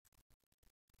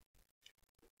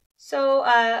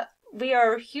So we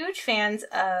are huge fans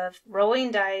of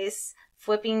rolling dice,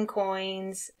 flipping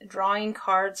coins, drawing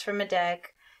cards from a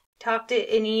deck. Talk to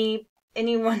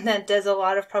anyone that does a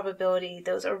lot of probability.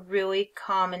 Those are really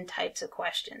common types of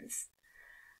questions.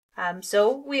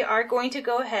 So we are going to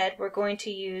go ahead. We're going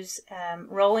to use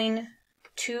rolling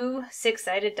two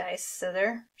six-sided dice. So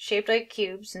they're shaped like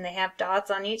cubes and they have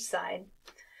dots on each side.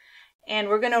 And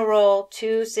we're going to roll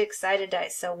two six-sided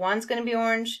dice. So one's going to be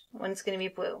orange, one's going to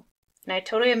be blue. And I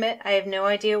totally admit I have no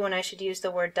idea when I should use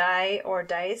the word die or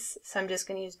dice, so I'm just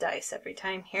going to use dice every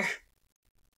time here.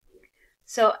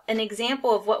 So an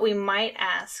example of what we might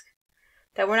ask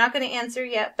that we're not going to answer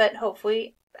yet, but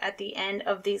hopefully at the end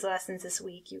of these lessons this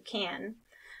week you can.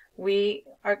 We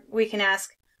can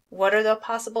ask, what are the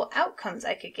possible outcomes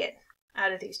I could get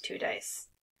out of these two dice?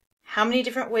 How many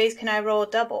different ways can I roll a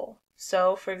double?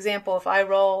 So for example, if I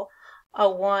roll a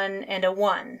 1 and a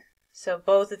 1, so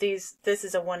both of these, this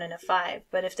is a 1 and a 5,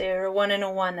 but if they're a 1 and a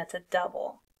 1, that's a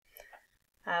double.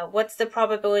 What's the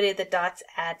probability the dots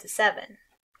add to 7?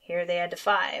 Here they add to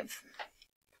 5.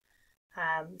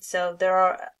 So there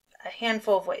are a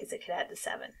handful of ways it could add to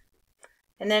 7.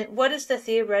 And then what is the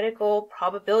theoretical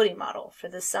probability model for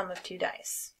the sum of two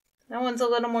dice? That one's a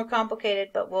little more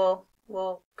complicated, but we'll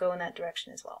go in that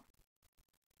direction as well.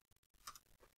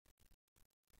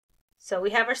 So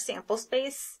we have our sample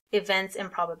space, events,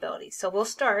 and probabilities. So we'll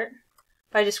start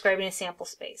by describing a sample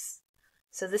space.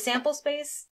 So the sample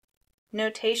space,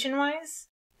 notation-wise,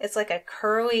 it's like a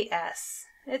curly S.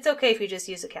 It's okay if you just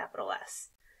use a capital S.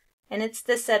 And it's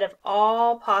the set of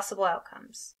all possible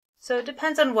outcomes. So it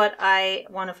depends on what I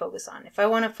want to focus on. If I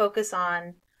want to focus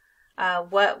on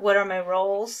what are my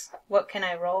rolls, what can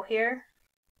I roll here,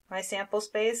 my sample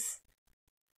space,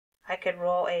 I could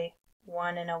roll a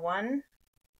 1 and a 1,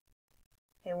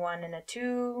 a 1 and a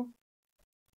 2,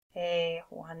 a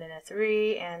 1 and a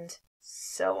 3, and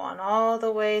so on all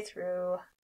the way through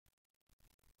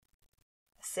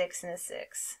a 6 and a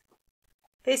 6.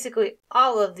 Basically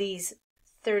all of these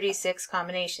 36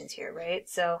 combinations here, right?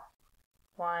 So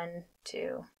 1,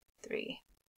 2, 3,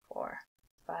 4,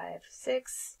 5,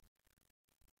 6.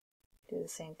 Do the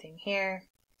same thing here.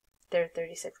 There are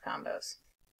 36 combos.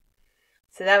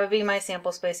 So that would be my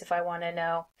sample space if I want to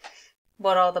know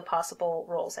what all the possible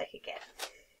rolls I could get.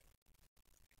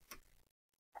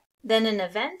 Then an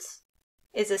event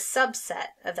is a subset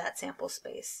of that sample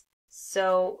space.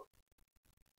 So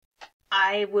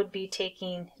I would be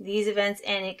taking these events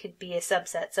and it could be a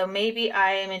subset. So maybe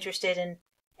I am interested in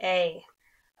A,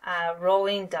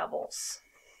 rolling doubles.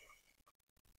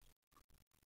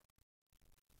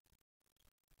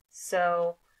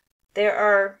 So there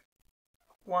are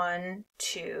 1,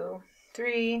 2,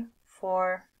 3,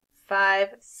 4, 5,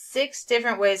 6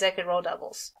 different ways I could roll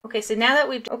doubles. Okay, so now that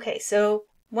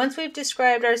once we've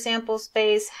described our sample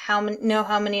space, know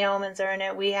how many elements are in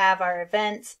it, we have our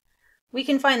events, we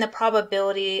can find the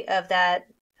probability of that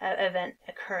event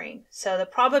occurring. So the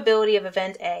probability of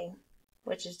event A,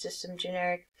 which is just some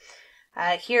generic,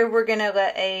 here we're going to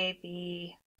let A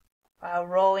be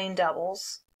rolling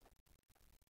doubles.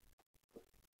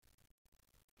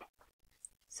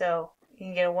 So you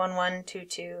can get a 1, 1, 2,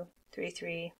 2, 3,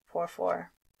 3, 4,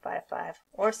 4, 5, 5,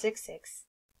 or 6, 6.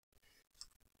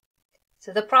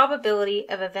 So the probability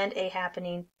of event A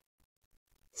happening.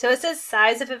 So it says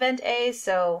size of event A,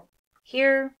 so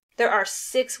here there are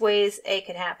 6 ways A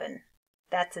could happen.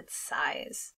 That's its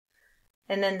size.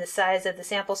 And then the size of the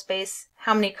sample space,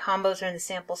 how many combos are in the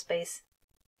sample space?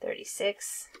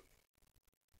 36.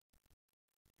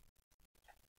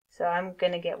 So I'm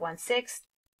going to get 1/6.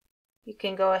 You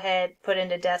can go ahead, put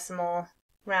into decimal,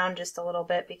 round just a little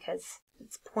bit because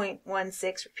it's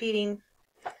 0.16 repeating.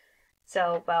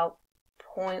 So about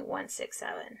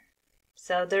 0.167.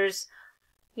 So there's,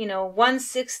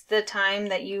 1/6 the time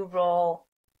that you roll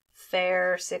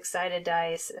fair six-sided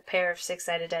dice, a pair of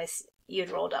six-sided dice,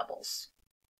 you'd roll doubles.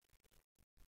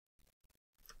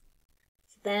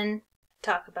 So then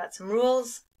talk about some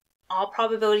rules. All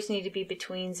probabilities need to be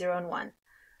between 0 and 1.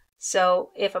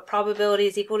 So if a probability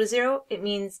is equal to 0, it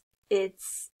means it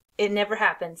never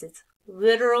happens. It's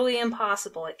literally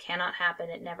impossible. It cannot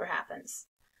happen. It never happens.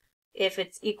 If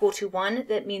it's equal to 1,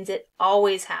 that means it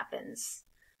always happens.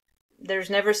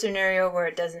 There's never a scenario where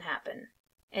it doesn't happen.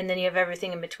 And then you have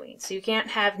everything in between. So you can't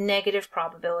have negative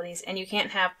probabilities, and you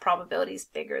can't have probabilities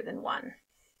bigger than 1.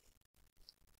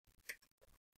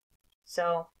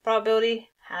 So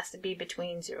probability has to be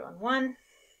between 0 and 1.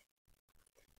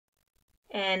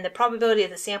 And the probability of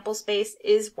the sample space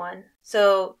is 1.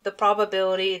 So the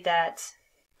probability that,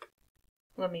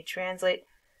 let me translate,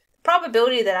 the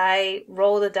probability that I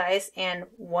roll the dice and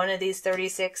one of these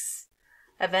 36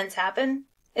 events happen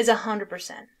is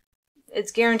 100%.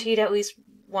 It's guaranteed at least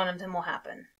one of them will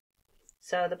happen.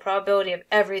 So the probability of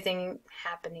everything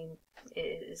happening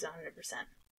is 100%.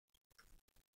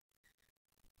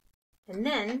 And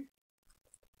then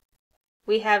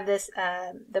we have this,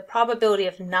 the probability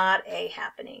of not A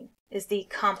happening is the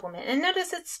complement. And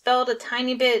notice it's spelled a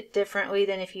tiny bit differently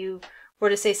than if you were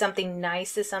to say something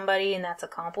nice to somebody and that's a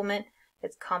compliment.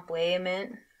 It's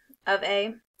complement of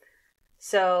A.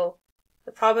 So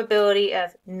the probability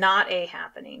of not A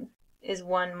happening is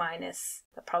 1 minus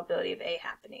the probability of A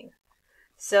happening.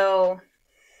 So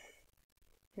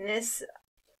in this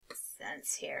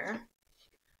sense here,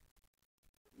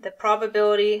 the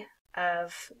probability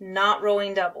of not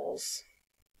rolling doubles,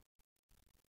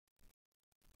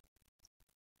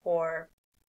 or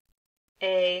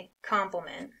A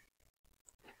complement,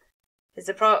 is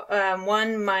the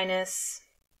 1 minus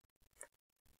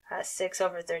 6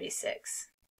 over 36.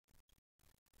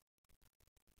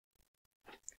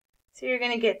 So you're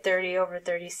going to get 30 over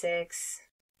 36.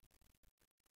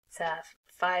 It's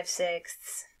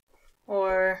 5/6,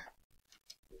 or,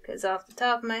 because off the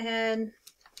top of my head,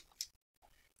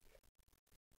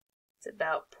 it's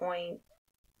about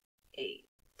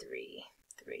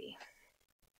 0.833.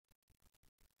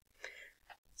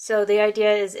 So the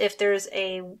idea is if there's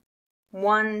a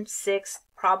 1/6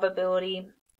 probability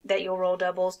that you'll roll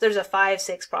doubles, there's a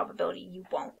 5/6 probability you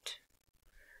won't.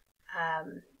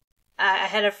 I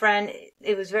had a friend,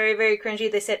 it was very, very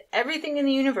cringy. They said everything in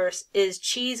the universe is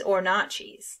cheese or not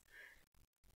cheese.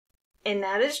 And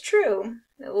that is true.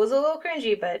 It was a little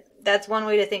cringy, but that's one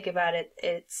way to think about it.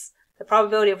 It's the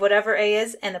probability of whatever A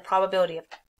is and the probability of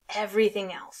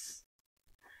everything else.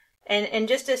 And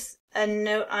just as a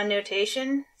note on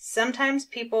notation, sometimes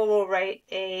people will write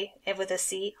A with a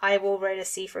C. I will write a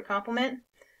C for complement.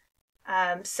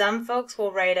 Some folks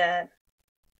will write a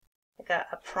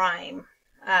prime,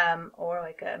 or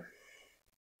like a,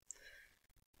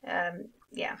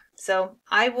 yeah. So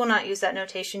I will not use that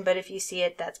notation, but if you see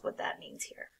it, that's what that means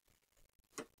here.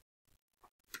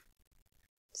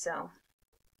 So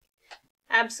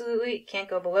absolutely can't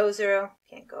go below 0,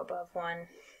 can't go above 1.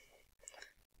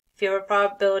 If you have a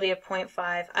probability of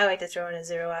 0.5, I like to throw in a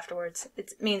 0 afterwards.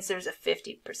 It means there's a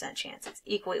 50% chance. It's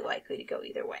equally likely to go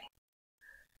either way.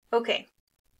 Okay.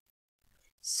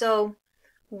 So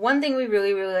one thing we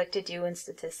really, really like to do in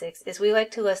statistics is we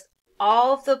like to list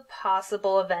all of the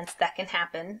possible events that can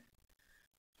happen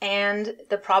and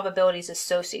the probabilities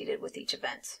associated with each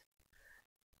event.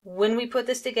 When we put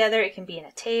this together, it can be in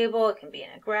a table, it can be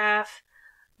in a graph.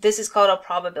 This is called a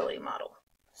probability model.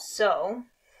 So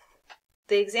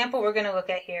the example we're going to look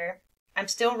at here, I'm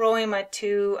still rolling my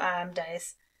 2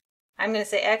 dice. I'm going to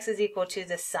say x is equal to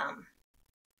the sum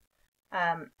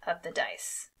of the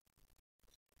dice.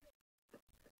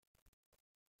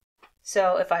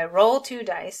 So if I roll 2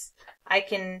 dice, I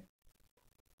can,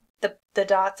 the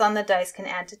dots on the dice can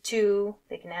add to 2,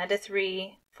 they can add to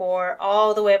 3, 4,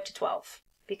 all the way up to 12,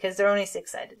 because they're only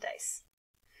 6-sided dice.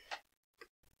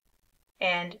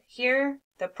 And here,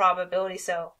 the probability,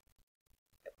 so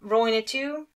rolling a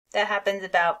 2, that happens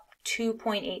about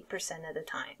 2.8% of the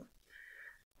time.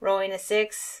 Rolling a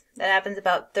 6, that happens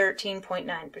about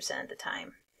 13.9% of the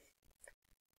time.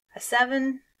 A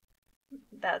 7,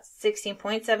 about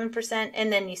 16.7%,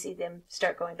 and then you see them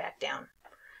start going back down.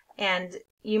 And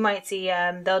you might see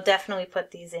they'll definitely put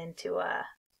these into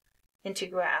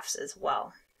graphs as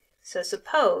well. So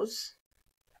suppose,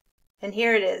 and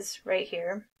here it is right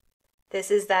here, this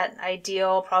is that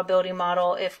ideal probability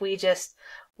model. If we just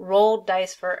rolled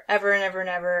dice forever and ever and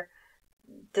ever,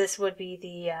 this would be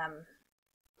the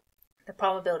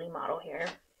probability model here.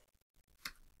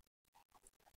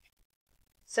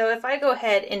 So if I go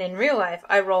ahead and in real life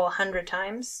I roll 100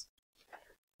 times,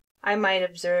 I might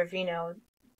observe,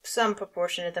 some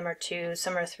proportion of them are 2s,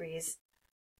 some are 3s.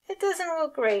 It doesn't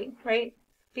look great, right?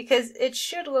 Because it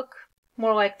should look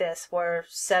more like this, where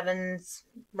 7s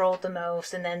rolled the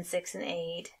most, and then 6 and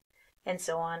 8, and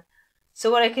so on.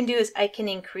 So what I can do is I can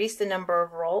increase the number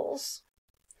of rolls,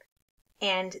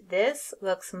 and this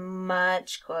looks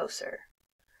much closer.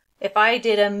 If I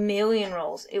did 1,000,000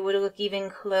 rolls, it would look even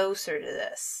closer to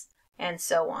this, and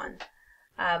so on.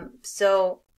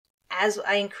 So as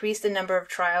I increase the number of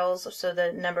trials, so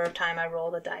the number of time I roll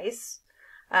the dice,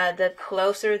 the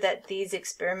closer that these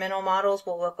experimental models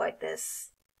will look like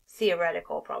this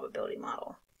theoretical probability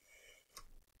model.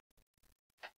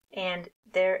 And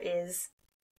there is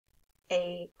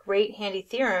a great handy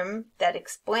theorem that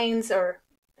explains or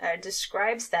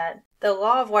describes that. The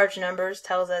law of large numbers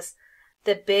tells us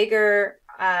the bigger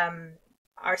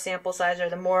our sample size, or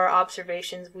the more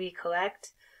observations we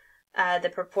collect, the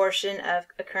proportion of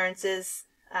occurrences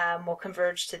will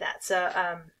converge to that.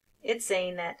 So it's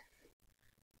saying that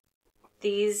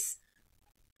these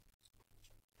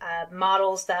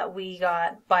models that we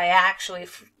got by actually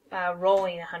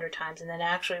rolling 100 times and then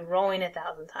actually rolling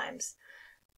 1,000 times,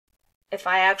 if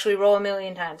I actually roll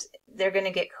 1,000,000 times, they're going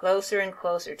to get closer and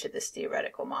closer to this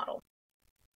theoretical model.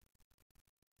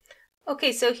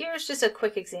 Okay, so here's just a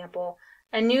quick example.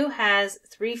 Anu has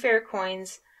 3 fair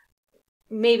coins.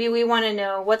 Maybe we want to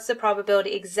know what's the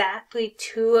probability exactly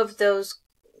 2 of those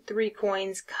 3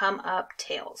 coins come up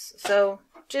tails. So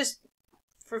just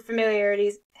for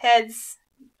familiarities, heads,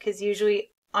 because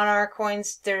usually on our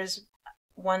coins there's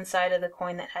one side of the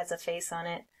coin that has a face on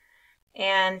it,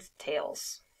 and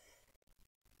tails.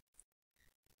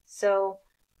 So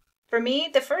for me,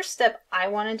 the first step I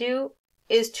want to do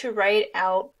is to write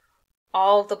out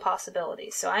all of the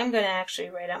possibilities. So I'm going to actually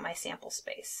write out my sample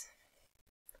space.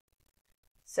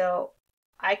 So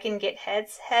I can get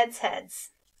heads, heads, heads,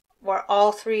 where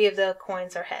all 3 of the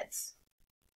coins are heads.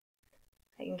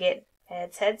 I can get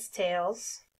heads, heads,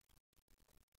 tails,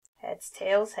 heads,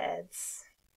 tails, heads,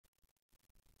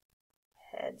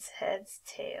 heads, heads,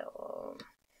 tail,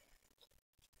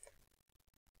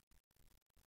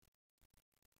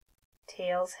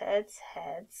 tails, heads,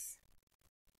 heads,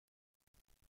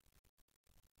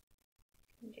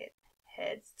 get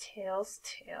heads, tails,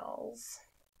 tails,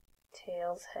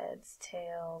 tails, heads,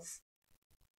 tails,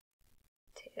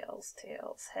 tails,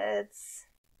 tails, heads,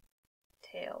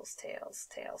 tails, tails,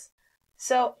 tails.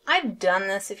 So I've done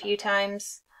this a few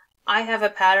times. I have a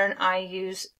pattern I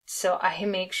use so I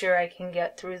make sure I can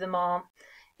get through them all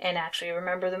and actually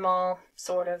remember them all,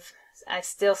 sort of. I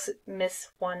still miss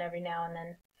one every now and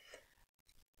then.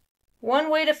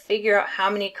 One way to figure out how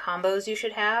many combos you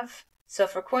should have, so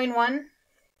for coin 1,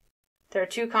 there are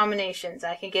 2 combinations.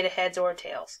 I can get a heads or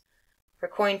tails. For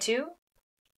coin 2,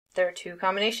 there are 2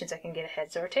 combinations. I can get a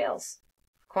heads or tails.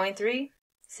 For coin 3,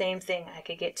 same thing. I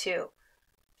could get 2.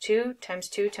 2 times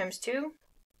 2 times 2.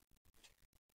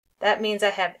 That means I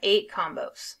have 8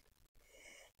 combos.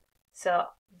 So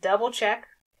double check,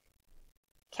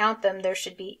 count them. There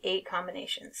should be 8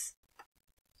 combinations.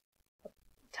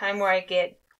 Time where I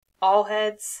get all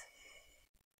heads,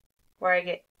 where I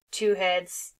get 2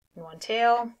 heads and 1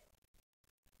 tail,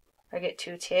 I get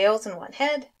 2 tails and 1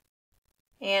 head,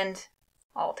 and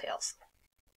all tails.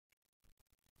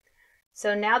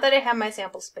 So now that I have my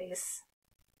sample space,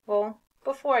 well,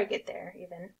 before I get there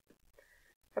even,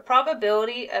 the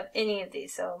probability of any of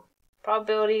these, so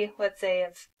probability, let's say,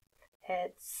 of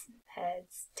heads,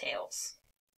 heads, tails.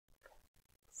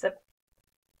 So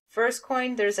first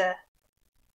coin, there's a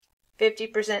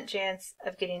 50% chance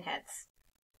of getting heads.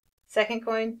 Second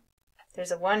coin,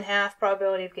 there's a 1/2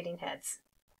 probability of getting heads.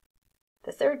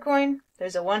 The third coin,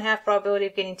 there's a 1/2 probability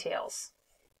of getting tails.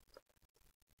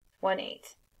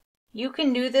 1/8. You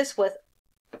can do this with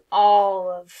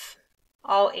all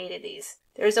 8 of these.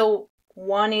 There's a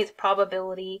 1/8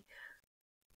 probability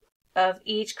of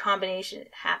each combination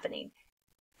happening.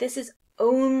 This is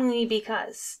only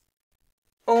because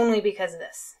of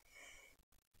this.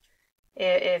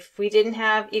 If we didn't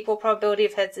have equal probability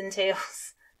of heads and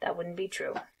tails, that wouldn't be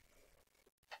true.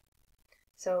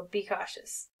 So be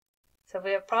cautious. So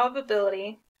we have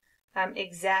probability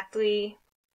exactly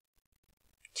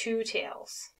 2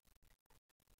 tails.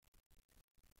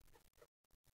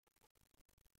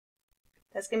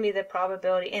 That's going to be the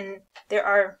probability. And there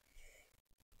are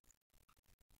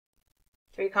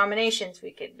 3 combinations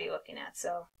we could be looking at.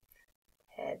 So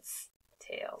heads,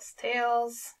 tails,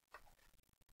 tails,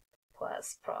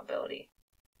 plus probability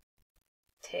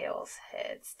tails,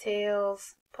 heads,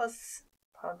 tails, plus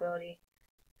probability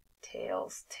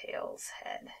tails, tails,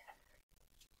 head.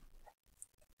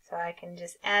 So I can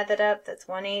just add that up. That's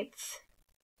 1/8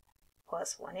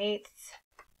 plus 1/8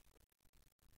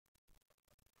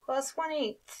 plus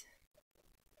 1/8.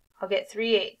 I'll get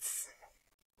 3/8,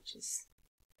 which is,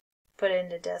 put it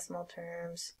into decimal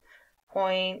terms,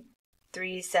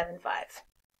 0.375.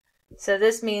 So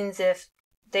this means if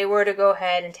they were to go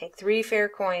ahead and take 3 fair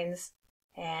coins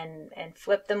and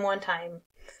flip them one time,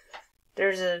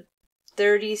 there's a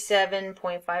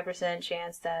 37.5%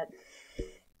 chance that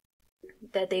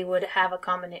they would have a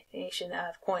combination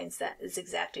of coins that is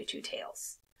exactly 2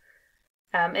 tails.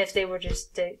 If they were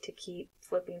just to keep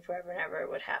flipping forever and ever, it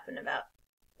would happen about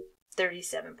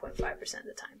 37.5% of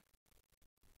the time.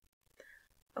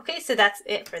 Okay, so that's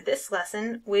it for this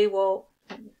lesson. We will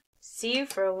see you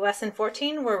for lesson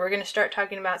 14, where we're going to start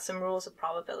talking about some rules of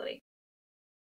probability.